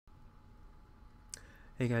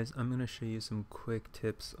Hey guys, I'm going to show you some quick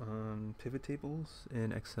tips on pivot tables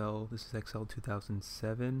in Excel. This is Excel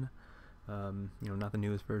 2007, not the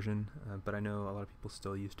newest version, but I know a lot of people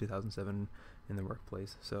still use 2007 in their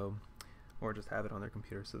workplace, or just have it on their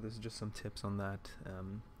computer. So this is just some tips on that.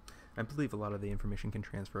 I believe a lot of the information can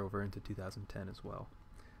transfer over into 2010 as well.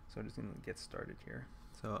 So I'm just going to get started here.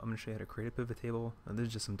 So I'm going to show you how to create a pivot table. This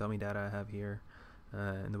is just some dummy data I have here.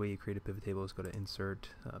 And the way you create a pivot table is go to Insert,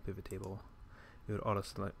 Pivot Table. It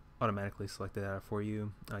would automatically select the data for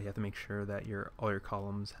you. You have to make sure that all your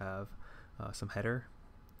columns have some header,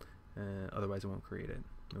 otherwise it won't create it.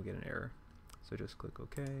 You'll get an error. So just click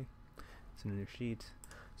OK. It's in a new sheet.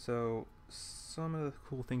 So some of the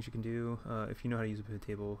cool things you can do, if you know how to use a pivot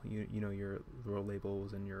table, you know your row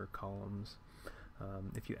labels and your columns.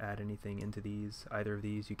 If you add anything into either of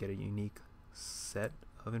these, you get a unique set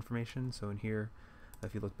of information. So in here,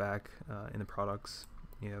 if you look back in the products,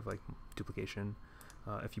 you have like duplication.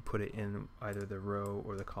 If you put it in either the row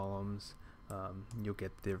or the columns, you'll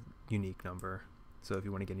get the unique number. So if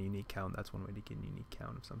you want to get a unique count, that's one way to get a unique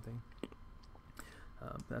count of something.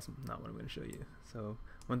 That's not what I'm going to show you. So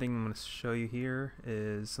one thing I'm going to show you here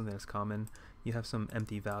is something that's common. You have some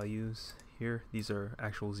empty values here. These are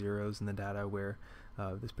actual zeros in the data where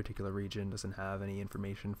this particular region doesn't have any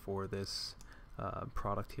information for this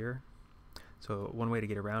product here. So one way to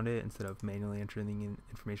get around it, instead of manually entering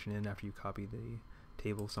information in after you copy the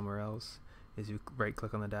table somewhere else, is you right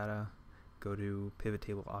click on the data, go to Pivot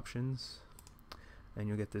Table Options, and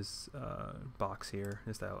you'll get this box here,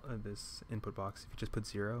 this input box. If you just put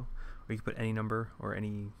 0, or you can put any number or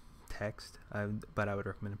any text, but I would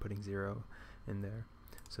recommend putting 0 in there,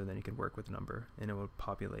 so then you can work with the number and it will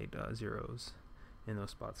populate zeros in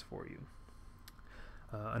those spots for you.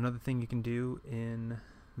 Another thing you can do in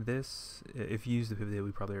this, if you use the pivot table,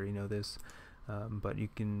 you probably already know this, but you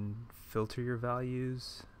can filter your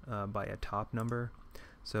values by a top number.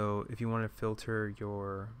 So if you want to filter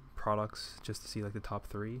your products just to see like the top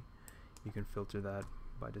 3, you can filter that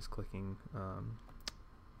by just clicking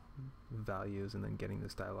values and then getting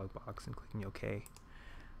this dialog box and clicking OK,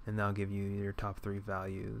 and that'll give you your top 3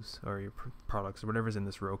 values or your products or whatever's in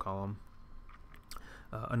this row column.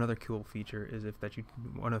 Another cool feature is if you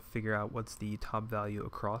want to figure out what's the top value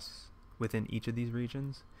across within each of these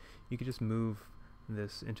regions, you can just move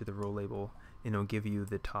this into the row label and it'll give you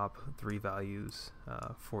the top 3 values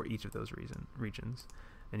for each of those regions.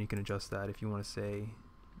 And you can adjust that. If you want to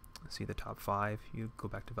see the top 5, you go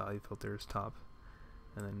back to value filters, top,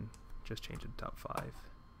 and then just change it to top 5.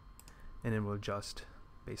 And it will adjust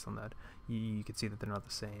based on that. You can see that they're not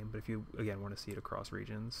the same, but if you again want to see it across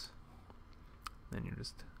regions, then you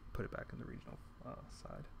just put it back in the regional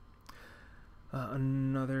side.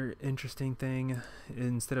 Another interesting thing,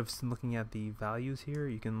 instead of looking at the values here,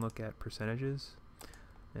 you can look at percentages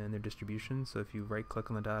and their distribution. So if you right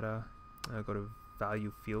click on the data, go to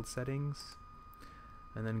Value Field Settings,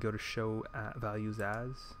 and then go to Show Values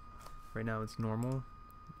As. Right now it's normal,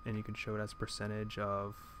 and you can show it as a percentage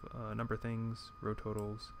of a number of things, row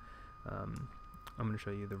totals. I'm going to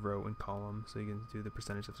show you the row and column, so you can do the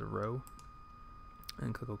percentage of the row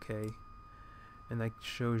and click OK, and that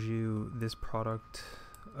shows you this product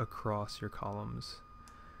across your columns,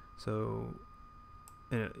 so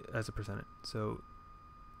as a percentage. So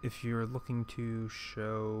if you're looking to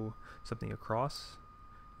show something across,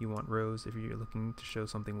 you want rows. If you're looking to show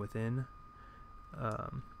something within,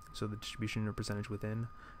 so the distribution or percentage within,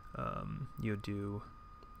 you'll do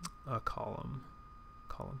a column.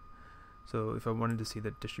 So if I wanted to see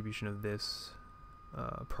the distribution of this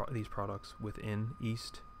these products within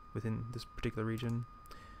this particular region,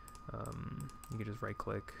 you can just right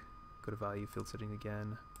click, go to Value Field Setting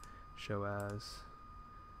again, Show As,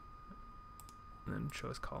 and then Show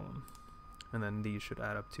As Column, and then these should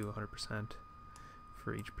add up to 100%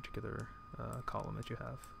 for each particular column that you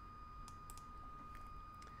have.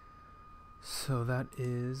 So that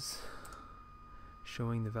is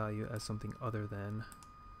showing the value as something other than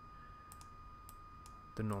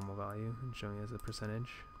the normal value and showing it as a percentage,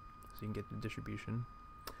 so you can get the distribution.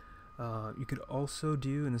 You could also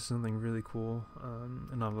do, and this is something really cool,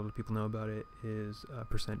 and not a lot of people know about it, is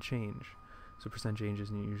percent change. So percent change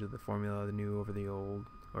is usually the formula, the new over the old,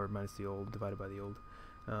 or minus the old divided by the old.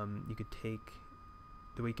 You could take,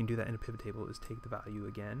 the way you can do that in a pivot table is take the value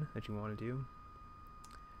again that you want to do,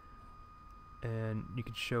 and you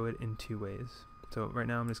could show it in 2 ways. So right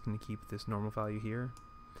now I'm just going to keep this normal value here,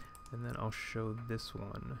 and then I'll show this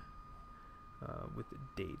one with the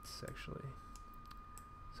dates actually.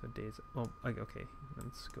 So dates, okay,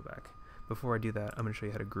 let's go back. Before I do that, I'm going to show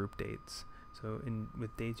you how to group dates. So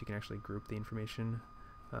with dates you can actually group the information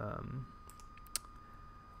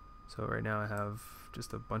So right now I have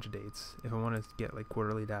just a bunch of dates. If I want to get like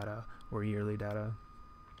quarterly data or yearly data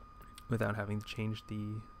without having to change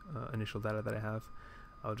the initial data that I have,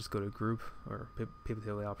 I'll just go to group or pivot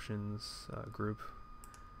table options, group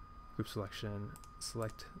selection,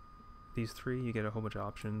 select these three. You get a whole bunch of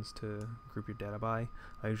options to group your data by.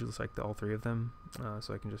 I usually select all three of them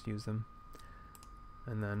so I can just use them,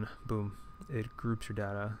 and then boom, it groups your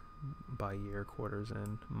data by year, quarters,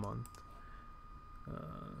 and month.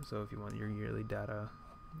 So if you want your yearly data,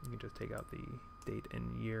 you can just take out the date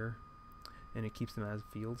and year, and it keeps them as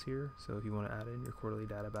fields here. So if you want to add in your quarterly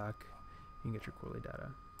data back, you can get your quarterly data.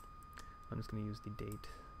 I'm just going to use the date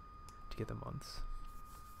to get the months.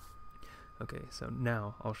 Okay, so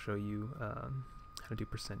now I'll show you how to do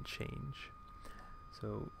percent change.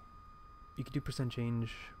 So you can do percent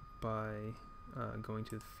change by going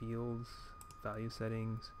to fields, value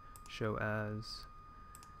settings, show as,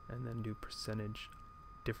 and then do percentage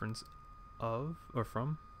difference of or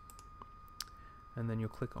from, and then you'll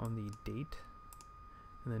click on the date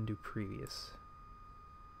and then do previous,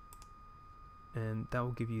 and that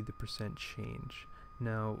will give you the percent change.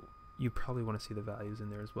 Now you probably want to see the values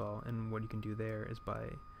in there as well, and what you can do there is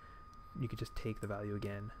you could just take the value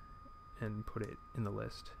again and put it in the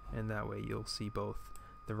list, and that way you'll see both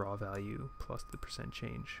the raw value plus the percent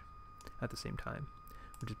change at the same time,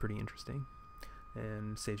 which is pretty interesting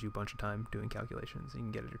and saves you a bunch of time doing calculations. You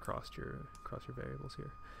can get it across your variables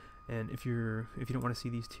here. And if you don't want to see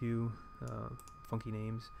these two funky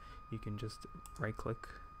names, you can just right click,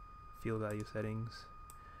 field value settings,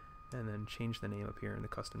 and then change the name up here in the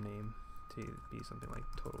custom name to be something like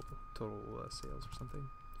total sales or something.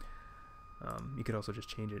 You could also just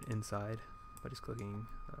change it inside by just clicking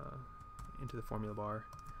into the formula bar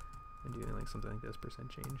and doing like something like this, percent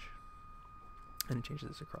change, and it changes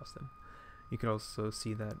this across them. You could also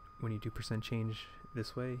see that when you do percent change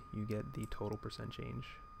this way, you get the total percent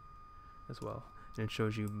change as well, and it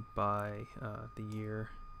shows you by the year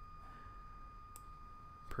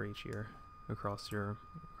per each year across your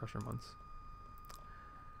months.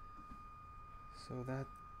 So that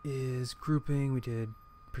is grouping. We did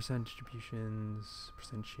percent distributions,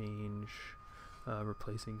 percent change,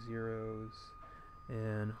 replacing zeros,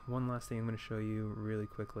 and one last thing I'm going to show you really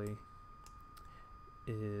quickly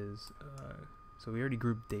is so we already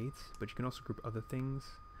grouped dates, but you can also group other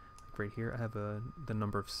things. Like right here I have the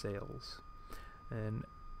number of sales, and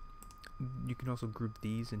you can also group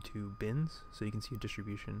these into bins so you can see a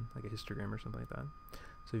distribution like a histogram or something like that.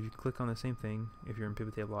 So if you click on the same thing, if you're in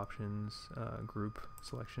pivot table options, group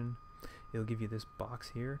selection, it'll give you this box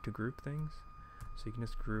here to group things. So you can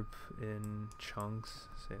just group in chunks,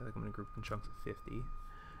 say like I'm going to group in chunks of 50,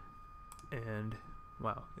 and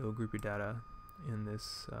wow, it will group your data in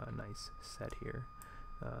this nice set here,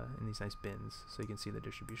 in these nice bins, so you can see the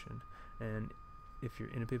distribution. And if you're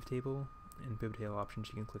in a pivot table, in pivot table options,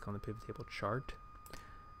 you can click on the pivot table chart,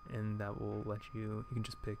 and that will let you can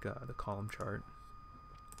just pick the column chart,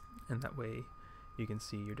 and that way you can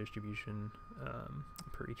see your distribution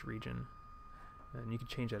per each region. And you can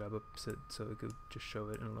change that up so it could just show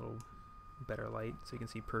it in a little better light, so you can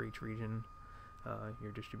see per each region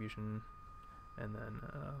your distribution, and then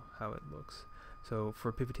how it looks. So for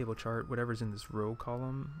a pivot table chart, whatever's in this row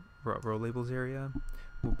column, row labels area,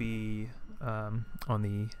 will be on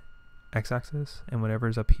the x-axis, and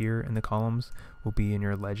whatever's up here in the columns will be in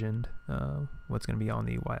your legend, what's going to be on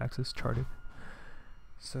the y-axis charted.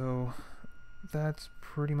 So that's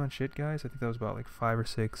pretty much it, guys. I think that was about like 5 or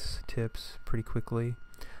 6 tips pretty quickly.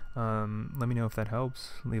 Let me know if that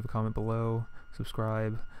helps. Leave a comment below,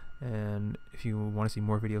 subscribe, and if you want to see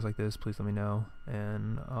more videos like this, please let me know,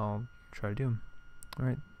 and I'll try to do them.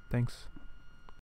 Alright, thanks.